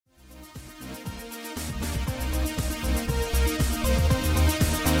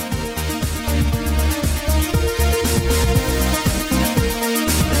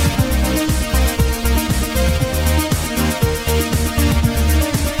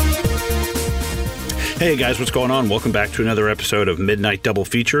Hey guys, what's going on? Welcome back to another episode of Midnight Double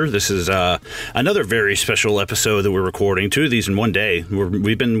Feature. This is another very special episode that we're recording. 2 of these in one day.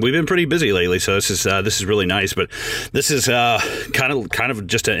 We've been pretty busy lately, so this is really nice. But this is kind of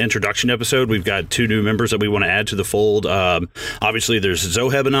just an introduction episode. We've got 2 new members that we want to add to the fold. Obviously, there's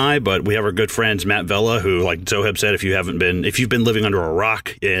Zoheb and I, but we have our good friends Matt Vella, who, like Zoheb said, if you've been living under a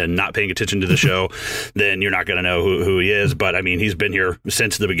rock and not paying attention to the show, then you're not going to know who he is. But I mean, he's been here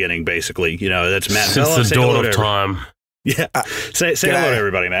since the beginning, basically. You know, that's Matt Vella. Since the dawn of time. Yeah. Say hello to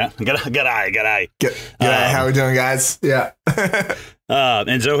everybody, Matt. G'day. How we doing, guys? Yeah.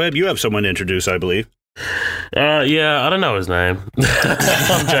 And Zoheb, you have someone to introduce, I believe. Yeah, I don't know his name.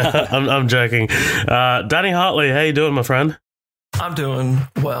 I'm joking. Danny Hartley, how you doing, my friend? I'm doing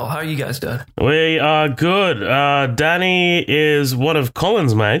well. How are you guys doing? We are good. Danny is one of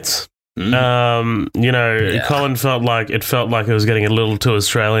Colin's mates. Colin felt like it was getting a little too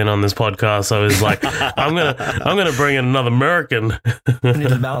Australian on this podcast. So I was like, I'm gonna bring in another American. I need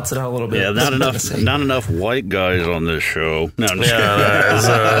to balance it out a little bit. Yeah, not enough white guys on this show. No, I'm just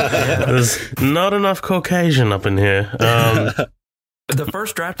there's not enough Caucasian up in here. The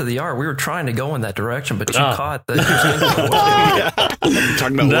first draft of the art, we were trying to go in that direction, but you caught the.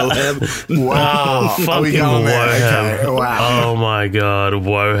 Talking about Woheb. Wow. Fucking Woheb. Okay. Wow. Oh my god,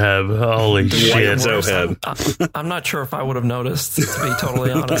 Woheb. Holy shit. Zoheb. I'm not sure if I would have noticed, to be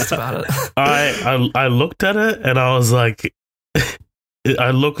totally honest about it. I looked at it and I was like,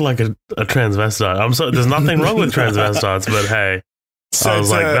 I look like a transvestite. I'm sorry, there's nothing wrong with transvestites, but hey. So I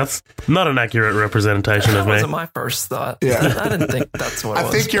was like, that's not an accurate representation of me. That wasn't my first thought. Yeah. I didn't think that's what it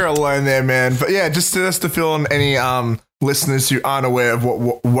was. I think you're alone there, man. But yeah, just to fill in any listeners who aren't aware of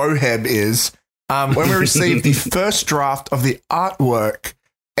what Woheb is, when we received the first draft of the artwork,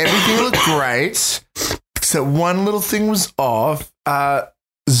 everything looked great, except one little thing was off.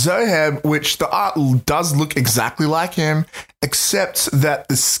 Zoheb, which the art does look exactly like him, except that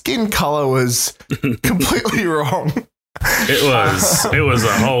the skin color was completely wrong. It was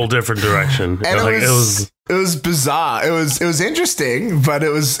a whole different direction. And it was bizarre. It was interesting, but it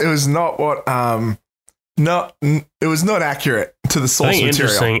was not what it was not accurate to the source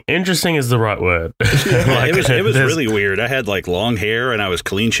material. Interesting is the right word. Yeah, it was really weird. I had like long hair and I was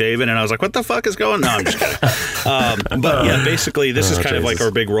clean shaven and I was like, what the fuck is going on? No, I'm just kidding. But yeah, basically this is kind of like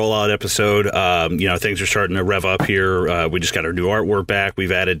our big rollout episode. Things are starting to rev up here. We just got our new artwork back.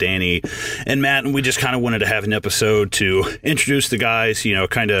 We've added Danny and Matt, and we just kind of wanted to have an episode to introduce the guys,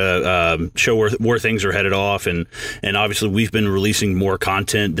 kind of show where things are headed off. And obviously we've been releasing more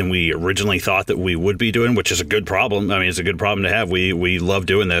content than we originally thought that we would be doing, which is a good problem. I mean, it's a good problem to have. We love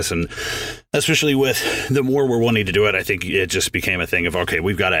doing this, and especially with the more we're wanting to do it, I think it just became a thing of, okay,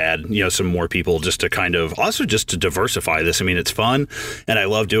 we've got to add, some more people just to kind of also just to diversify this. I mean, it's fun, and I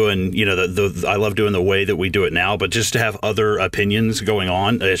love doing, I love doing the way that we do it now, but just to have other opinions going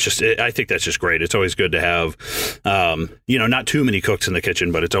on, I think that's just great. It's always good to have, not too many cooks in the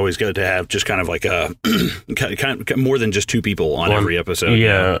kitchen, but it's always good to have just kind of like a kind of more than just 2 people on every episode.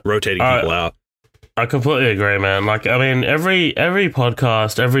 Yeah, rotating people out. I completely agree, man. Like, I mean, every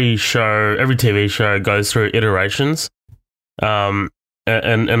podcast, every show, every TV show goes through iterations. And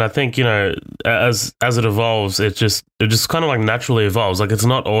I think, as it evolves, it just kind of like naturally evolves. Like, it's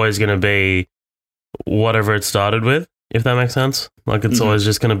not always going to be whatever it started with, if that makes sense. Like, it's always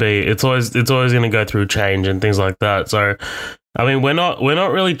just going to be, it's always going to go through change and things like that. So, I mean, we're not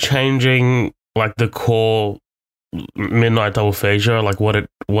really changing like the core Midnight Double Feature, like what it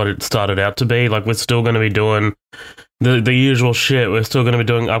started out to be. Like, we're still going to be doing the usual shit. We're still going to be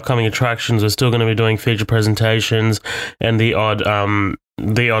doing upcoming attractions. We're still going to be doing feature presentations and the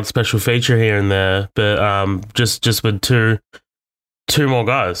odd special feature here and there. But just with two more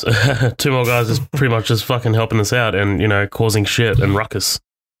guys, 2 more guys is pretty much just fucking helping us out and causing shit and ruckus.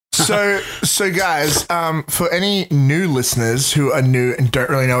 So guys, for any new listeners who are new and don't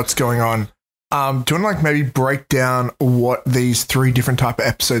really know what's going on. Do you want to like maybe break down what these 3 different type of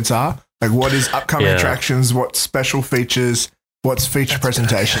episodes are? Like, what is upcoming attractions? What's special features? What's feature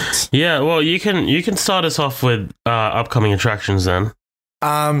presentations? Yeah, well, you can start us off with upcoming attractions then,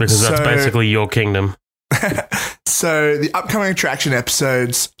 because that's basically your kingdom. So the upcoming attraction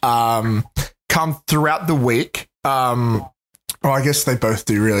episodes come throughout the week. Well, I guess they both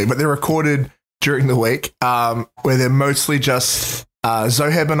do really, but they're recorded during the week, where they're mostly just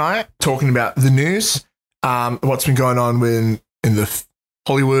Zoheb and I talking about the news, what's been going on in the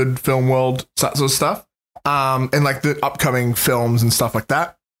Hollywood film world, that sort of stuff, and like the upcoming films and stuff like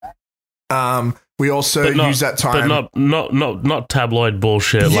that. We also use that time, but not tabloid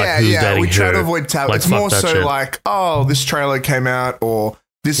bullshit. Who's dating we try who. to avoid tabloid. It's more so shit. like, oh, this trailer came out or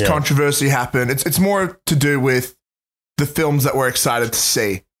this controversy happened. It's more to do with the films that we're excited to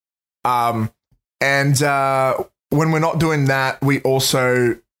see. And when we're not doing that, we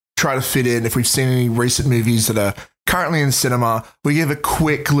also try to fit in, if we've seen any recent movies that are currently in cinema, we give a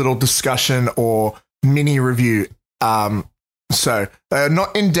quick little discussion or mini review. So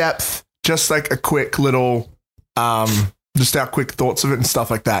not in depth, just like a quick little, just our quick thoughts of it and stuff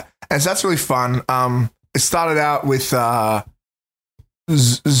like that. And so that's really fun. It started out with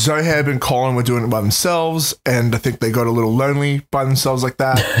Zoheb and Colin were doing it by themselves, and I think they got a little lonely by themselves like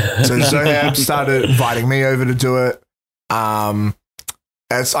that. So Zoheb started inviting me over to do it.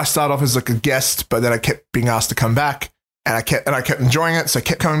 As I started off as like a guest, but then I kept being asked to come back, and I kept enjoying it, so I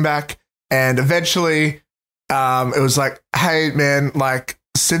kept coming back. And eventually, it was like, hey man, like,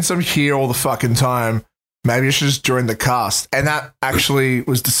 since I'm here all the fucking time, maybe I should just join the cast. And that actually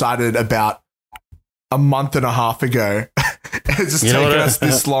was decided about a month and a half ago. It's just taken us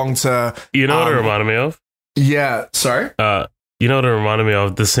this long to... You know what it reminded me of? Yeah, sorry? You know what it reminded me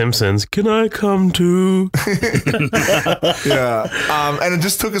of? The Simpsons. Can I come too? Yeah. And it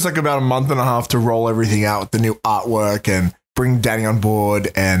just took us like about a month and a half to roll everything out with the new artwork and bring Danny on board.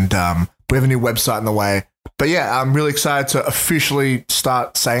 And we have a new website in the way. But yeah, I'm really excited to officially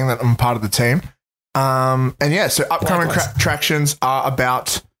start saying that I'm part of the team. And yeah, so upcoming attractions are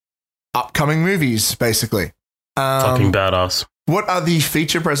about upcoming movies, basically. Fucking badass. What are the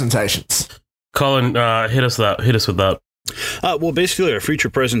feature presentations? Colin, hit us with that. Well, basically, our feature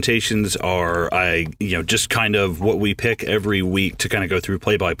presentations are, just kind of what we pick every week to kind of go through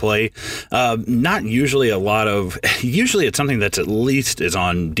play by play. Not usually a lot of. Usually, it's something that's at least is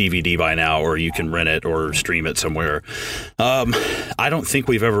on DVD by now, or you can rent it or stream it somewhere. I don't think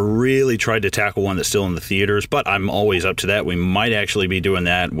we've ever really tried to tackle one that's still in the theaters, but I'm always up to that. We might actually be doing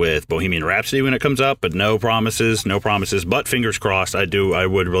that with Bohemian Rhapsody when it comes up, but no promises. But fingers crossed. I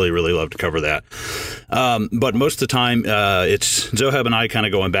would really, really love to cover that. But most of the time, it's Zoheb and I kind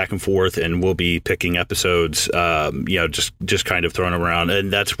of going back and forth, and we'll be picking episodes, just kind of thrown around.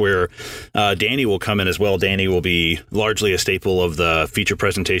 And that's where Danny will come in as well. Danny will be largely a staple of the feature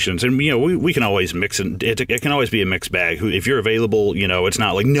presentations. And, we can always mix it. It can always be a mixed bag. If you're available, it's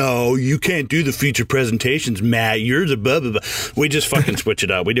not like, no, you can't do the feature presentations, Matt. You're the blah, blah, blah. We just fucking switch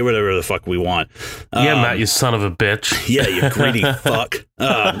it up. We do whatever the fuck we want. Matt, you son of a bitch. Yeah, you greedy fuck.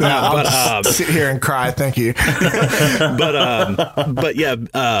 I'll sit here and cry. Thank you. But yeah,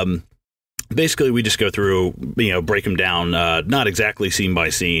 basically we just go through, break them down, not exactly scene by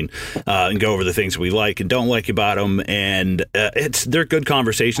scene, and go over the things we like and don't like about them. And they're good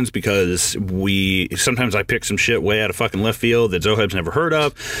conversations because sometimes I pick some shit way out of fucking left field that Zoheb's never heard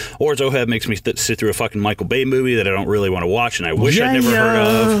of, or Zoheb makes me sit through a fucking Michael Bay movie that I don't really want to watch and I wish I'd never heard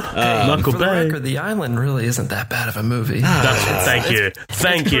of. Michael Bay. For the record, The Island really isn't that bad of a movie. Thank you. It's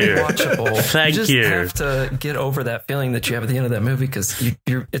watchable. Thank you. You just have to get over that feeling that you have at the end of that movie, because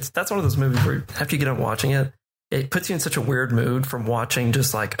that's one of those movies where after you get up watching it, it puts you in such a weird mood from watching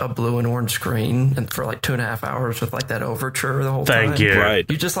just like a blue and orange screen and for like 2.5 hours with like that overture the whole time. Thank you. Right.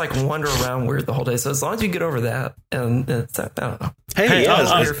 You just like wander around weird the whole day. So as long as you get over that, and it's, I don't know. Hey,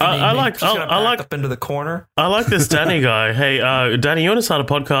 I like up into the corner. I like this Danny guy. Hey, Danny, you want to start a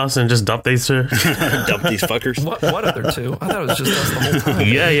podcast and just dump these two? Dump these fuckers. What other two? I thought it was just us the whole time.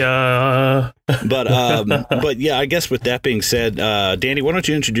 Yeah. But yeah, I guess with that being said, Danny, why don't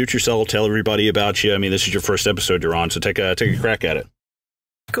you introduce yourself, tell everybody about you. I mean, this is your first episode you're on, so take a crack at it.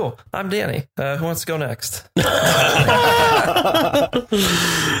 Cool. I'm Danny. Who wants to go next?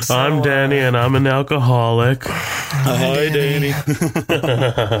 I'm Danny, and I'm an alcoholic. Hi, Danny.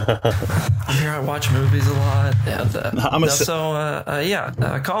 I'm here. I watch movies a lot, and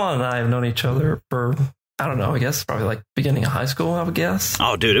Colin and I have known each other for, I don't know, I guess probably like beginning of high school, I would guess.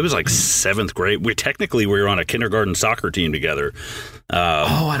 Oh, dude, it was like 7th grade. We were on a kindergarten soccer team together.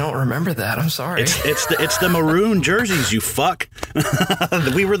 I don't remember that. I'm sorry. It's the maroon jerseys, you fuck.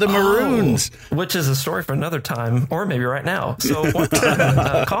 We were the Maroons. Which is a story for another time, or maybe right now. So one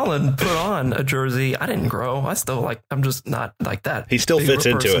time, Colin put on a jersey. I didn't grow. I'm just not like that. He still fits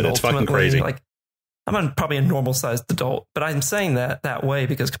into it. It's fucking crazy. Like, I'm probably a normal sized adult, but I'm saying that way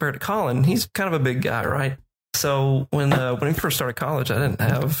because compared to Colin, he's kind of a big guy, right? So when we first started college, I didn't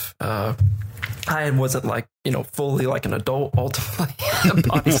have, I wasn't like, fully like an adult ultimately,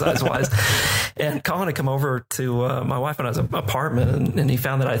 body size wise. And Colin had come over to my wife and I's apartment, and he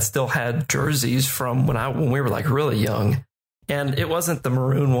found that I still had jerseys from when we were like really young. And it wasn't the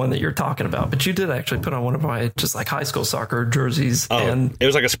maroon one that you're talking about, but you did actually put on one of my just like high school soccer jerseys. Oh, and it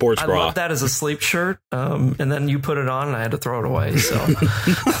was like a sports bra. I love that as a sleep shirt. And then you put it on and I had to throw it away. So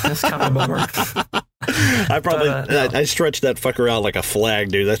that's kind of a bummer. I stretched that fucker out like a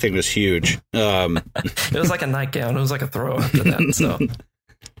flag, dude. That thing was huge. It was like a nightgown. It was like a throw after that. So,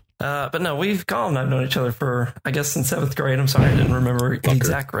 but no, Colin and I've known each other for, I guess, since 7th grade. I'm sorry, I didn't remember the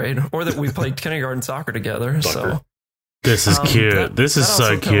exact grade, or that we played kindergarten soccer together. Fucker. So this is cute. This is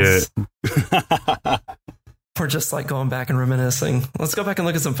so cute. We're just like going back and reminiscing. Let's go back and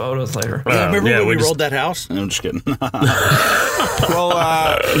look at some photos later. Remember when we rolled that house? No, I'm just kidding. Well,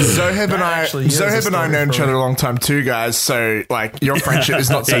 Zoheb and I know each other a long time too, guys. So like your friendship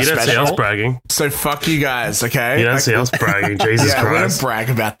is not so you don't special. See us bragging. So fuck you guys, okay? You don't see us bragging. Jesus Christ. We don't brag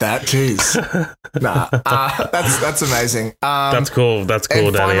about that. Jeez. Nah, that's amazing. That's cool. That's cool,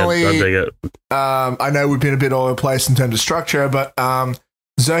 and Danny. finally, I dig it. I know we've been a bit all over the place in terms of structure, but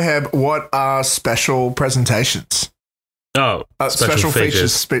Zoheb, what are special presentations? Oh, special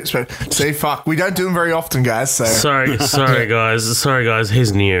features. See, fuck, we don't do them very often, guys. So sorry, guys.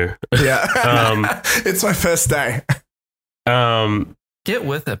 He's new. Yeah, it's my first day. Get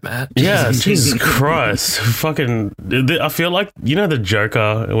with it, Matt. Yeah, Jesus Christ. Fucking, I feel like, you know the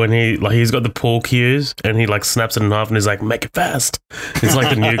Joker when he's got the pool cues and he like snaps it in half and he's like, make it fast. It's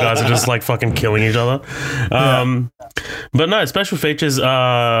like the new guys are just like fucking killing each other. But no, special features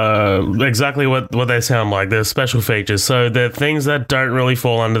are exactly what they sound like. They're special features. So they're things that don't really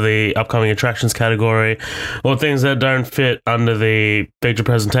fall under the upcoming attractions category or things that don't fit under the feature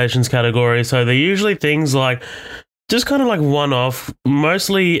presentations category. So they're usually things like just kind of like one-off,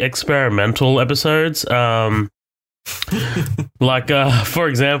 mostly experimental episodes. Like, for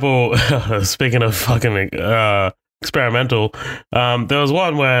example, speaking of fucking experimental, there was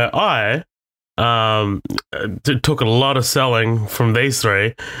one where I took a lot of selling from these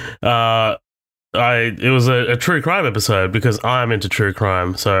three. It was a true crime episode because I'm into true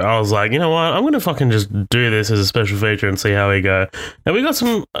crime. So I was like, you know what? I'm going to fucking just do this as a special feature and see how we go. And we got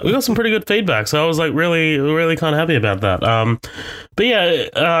some pretty good feedback. So I was like really, really kind of happy about that. But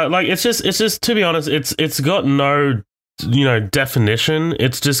yeah, like it's just to be honest, it's got no, definition.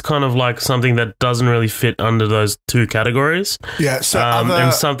 It's just kind of like something that doesn't really fit under those two categories. Yeah. So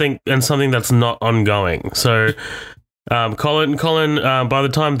and something that's not ongoing. So. Colin, by the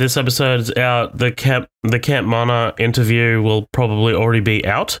time this episode is out, the Camp Mana interview will probably already be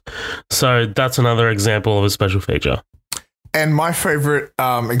out. So that's another example of a special feature. And my favorite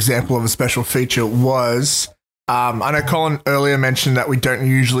example of a special feature was, I know Colin earlier mentioned that we don't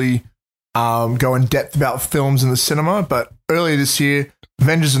usually go in depth about films in the cinema, but earlier this year,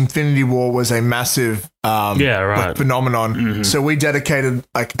 Avengers Infinity War was a massive phenomenon. Mm-hmm. So we dedicated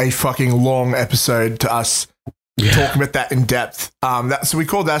like a fucking long episode to us talking about that in depth. So we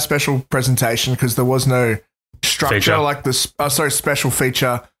called that special presentation because there was no structure feature. Like this. Special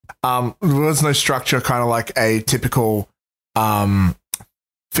feature. There was no structure, kind of like a typical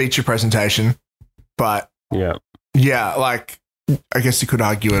feature presentation. But yeah, like I guess you could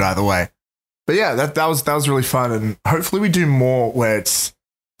argue it either way. But yeah, that was really fun, and hopefully we do more where it's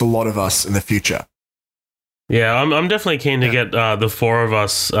the lot of us in the future. Yeah, I'm definitely keen to get the four of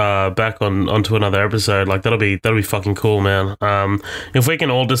us back onto another episode. Like that'll be fucking cool, man. If we can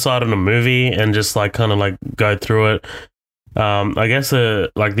all decide on a movie and just like kind of like go through it, I guess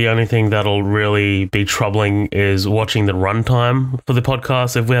like the only thing that'll really be troubling is watching the runtime for the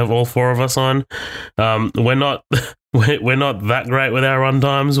podcast. If we have all four of us on, we're not that great with our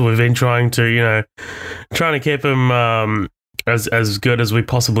runtimes. We've been trying to keep them as good as we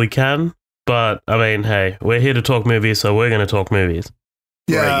possibly can. But, I mean, hey, we're here to talk movies, so we're going to talk movies.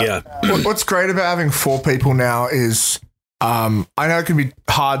 Yeah. Right, What's great about having four people now is I know it can be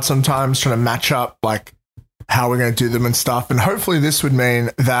hard sometimes trying to match up, like, how we're going to do them and stuff. And hopefully this would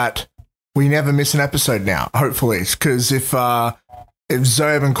mean that we never miss an episode now, hopefully. Because if Zoeb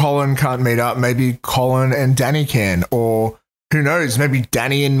and Colin can't meet up, maybe Colin and Danny can, or who knows, maybe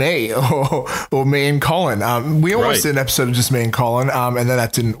Danny and me, or me and Colin. We almost did an episode of just me and Colin, and then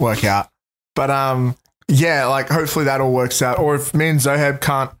that didn't work out. But yeah, like hopefully that all works out. Or if me and Zoheb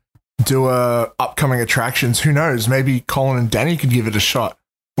can't do upcoming attractions, who knows? Maybe Colin and Danny could give it a shot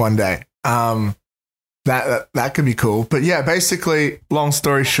one day. That could be cool. But yeah, basically, long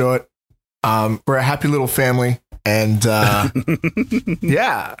story short, we're a happy little family, and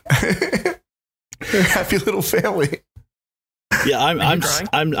yeah, we're a happy little family. Yeah,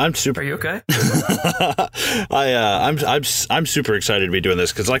 I'm super. Are you okay? I'm super excited to be doing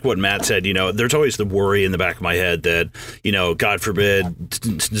this because, like what Matt said, there's always the worry in the back of my head that, God forbid,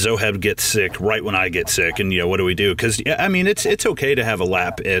 Zoheb gets sick right when I get sick, and what do we do? Because I mean, it's okay to have a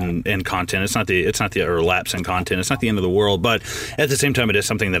lap in content. It's not the or lapse in content. It's not the end of the world, but at the same time, it is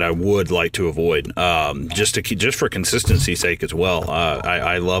something that I would like to avoid, just for consistency's sake as well.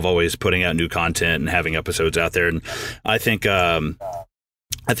 I love always putting out new content and having episodes out there, and I think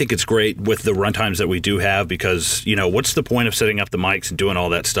it's great with the runtimes that we do have because, what's the point of setting up the mics and doing all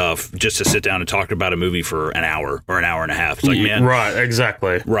that stuff just to sit down and talk about a movie for an hour or an hour and a half? It's like, man, right,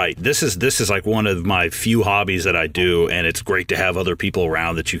 exactly. Right. This is like one of my few hobbies that I do, and it's great to have other people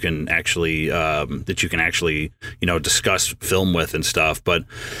around that you can actually discuss film with and stuff. But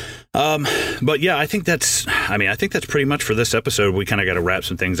yeah, I think that's pretty much for this episode. We kind of got to wrap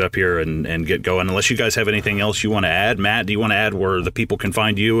some things up here and get going. Unless you guys have anything else you want to add. Matt, do you want to add where the people can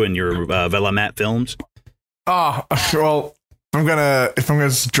find you and your Velamat films? Oh, well, if I'm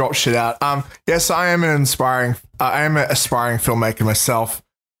gonna drop shit out. Yes, I am an aspiring filmmaker myself.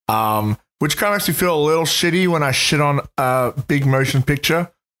 Which kind of makes me feel a little shitty when I shit on a big motion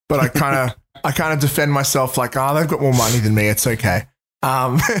picture, but I kind of defend myself like, they've got more money than me. It's okay.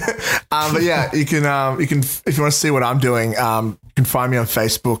 But yeah, you can if you want to see what I'm doing, you can find me on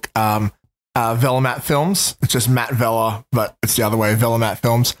Facebook, Velamat Films. It's just Matt Vela, but it's the other way, Velamat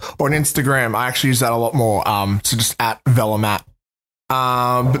Films. Or on Instagram, I actually use that a lot more. So just at Velamat.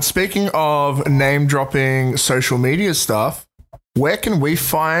 But speaking of name dropping social media stuff, where can we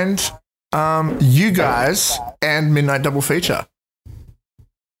find you guys and Midnight Double Feature?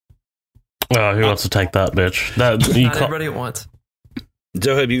 Who wants to take that, bitch? Not everybody at once.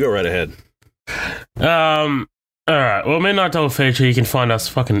 Zoheb, you go right ahead. All right. Well, Midnight Double Feature, you can find us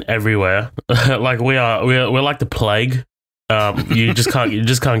fucking everywhere. Like we're like the plague. You just can't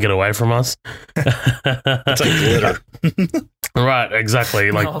get away from us. It's like glitter. Right,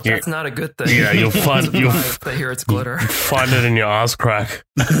 exactly. Like that's not a good thing. Yeah, you'll they hear it's glitter. Find it in your ass crack.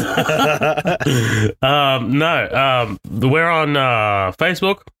 We're on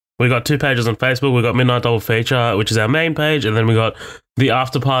Facebook. We got 2 pages on Facebook. We got Midnight Double Feature, which is our main page, and then we got the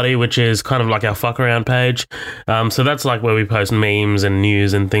After Party, which is kind of like our fuck around page. So that's like where we post memes and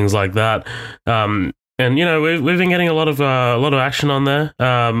news and things like that. And we've been getting a lot of action on there.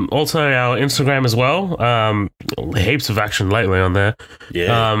 Also our Instagram as well. Heaps of action lately on there.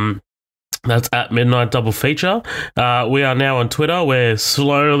 Yeah. That's at Midnight Double Feature. We are now on Twitter. We're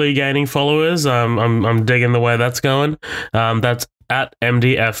slowly gaining followers. I'm digging the way that's going. That's at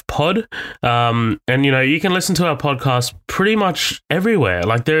MDF Pod. And you can listen to our podcast pretty much everywhere.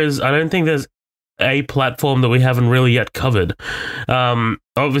 Like I don't think there's a platform that we haven't really yet covered.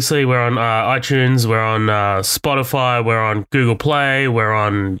 Obviously we're on iTunes, we're on Spotify, we're on Google Play, we're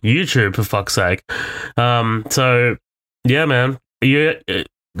on YouTube, for fuck's sake. So yeah, man,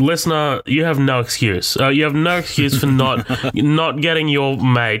 listener, you have no excuse. You have no excuse for not getting your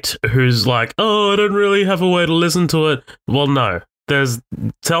mate who's like, I don't really have a way to listen to it. Well, no.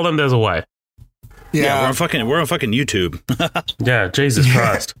 Tell them there's a way. Yeah, we're on fucking YouTube. Yeah, Jesus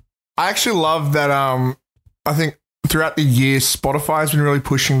Christ. I actually love that. I think throughout the years, Spotify's been really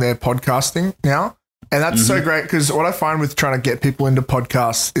pushing their podcasting now, and that's so great because what I find with trying to get people into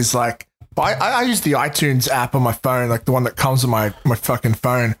podcasts is like I use the iTunes app on my phone, like the one that comes with my fucking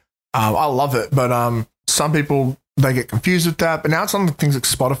phone. I love it, but some people they get confused with that. But now it's on things like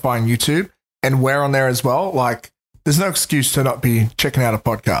Spotify and YouTube, and we're on there as well. Like, there's no excuse to not be checking out a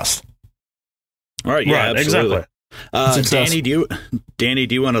podcast. All right, yeah, right, absolutely. Exactly. Danny,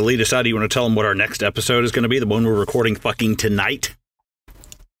 do you want to lead us out? Do you want to tell them what our next episode is going to be? The one we're recording fucking tonight?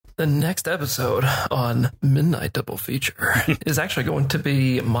 The next episode on Midnight Double Feature is actually going to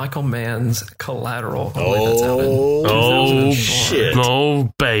be Michael Mann's Collateral. Oh, shit.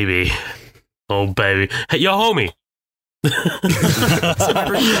 Oh, baby. Oh, baby. Hey, yo, homie.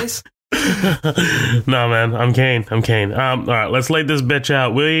 No, man, I'm keen. All right, let's lead this bitch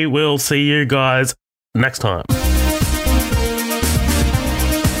out. We will see you guys next time.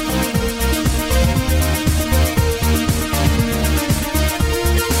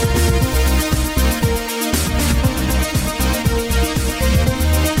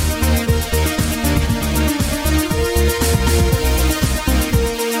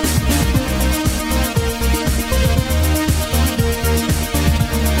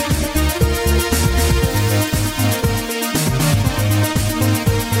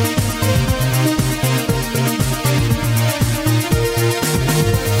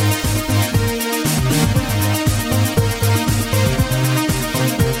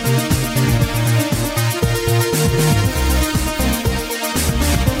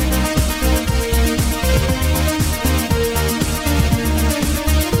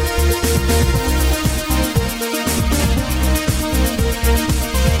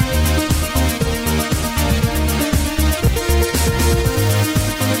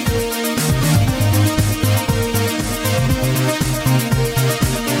 Bye.